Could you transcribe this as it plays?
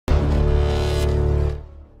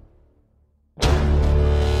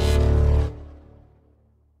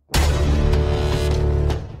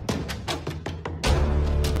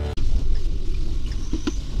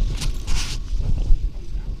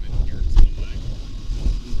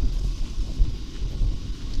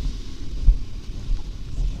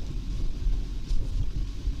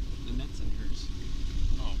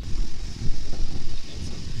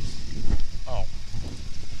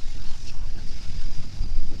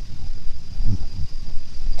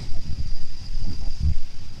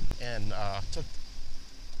and took.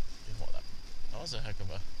 Well, that was a heck of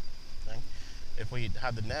a thing. If we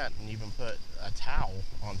had the net and even put a towel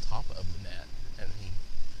on top of the net and he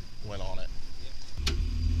went on it. Yep.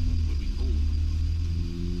 Would be cool.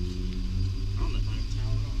 I don't know if I have a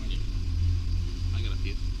towel or not. I do. I got a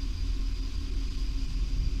few.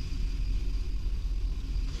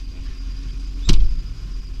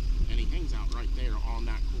 And he hangs out right there on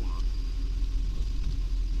that corner.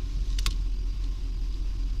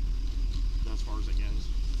 As far as it goes.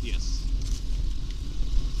 Yes.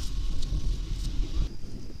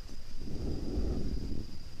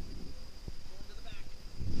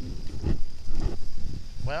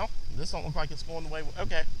 Well, this don't look like it's going the way.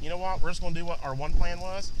 Okay, you know what? We're just going to do what our one plan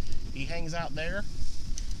was. He hangs out there.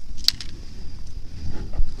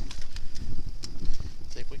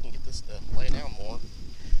 See if we can get this to lay down more.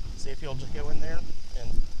 See if he'll just go in there.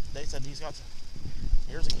 And they said he's got some.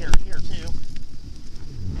 Here's a carrot here too.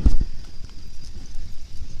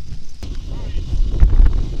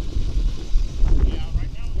 Yeah,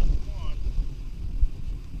 right now we got one.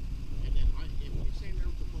 And then if you're saying there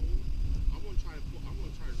with the pole, I'm gonna try to see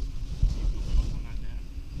if nobody else on that net.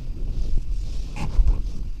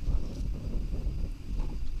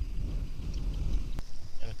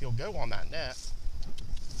 And if he'll go on that net.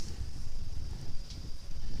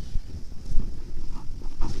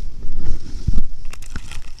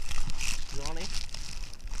 Johnny.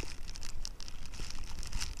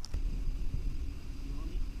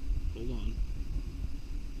 Hold on.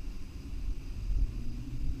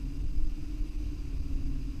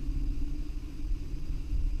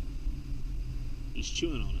 He's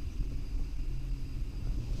chewing on it.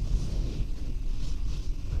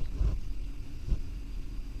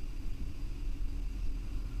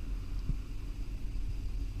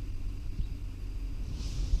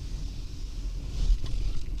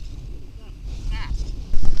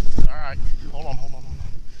 Alright, hold on.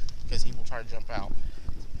 Because he will try to jump out.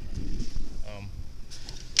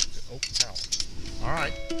 Oh, ow.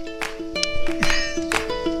 Alright.